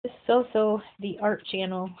also the art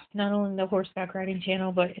channel, not only the horseback riding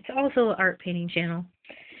channel, but it's also the art painting channel.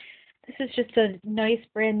 This is just a nice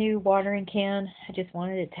brand new watering can. I just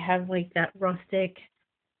wanted it to have like that rustic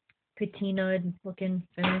patina looking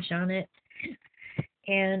finish on it.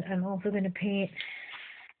 And I'm also going to paint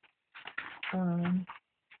um,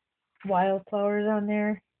 wildflowers on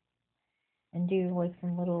there and do like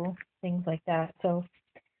some little things like that. So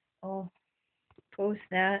I'll post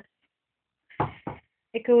that.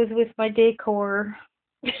 It goes with my decor.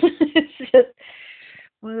 It's just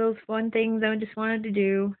one of those fun things I just wanted to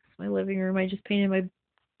do. My living room. I just painted my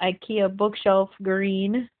IKEA bookshelf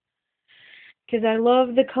green because I love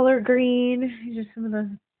the color green. These are some of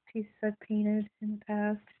the pieces I've painted in the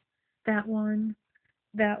past. That one,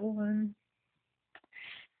 that one.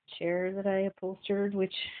 Chair that I upholstered,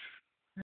 which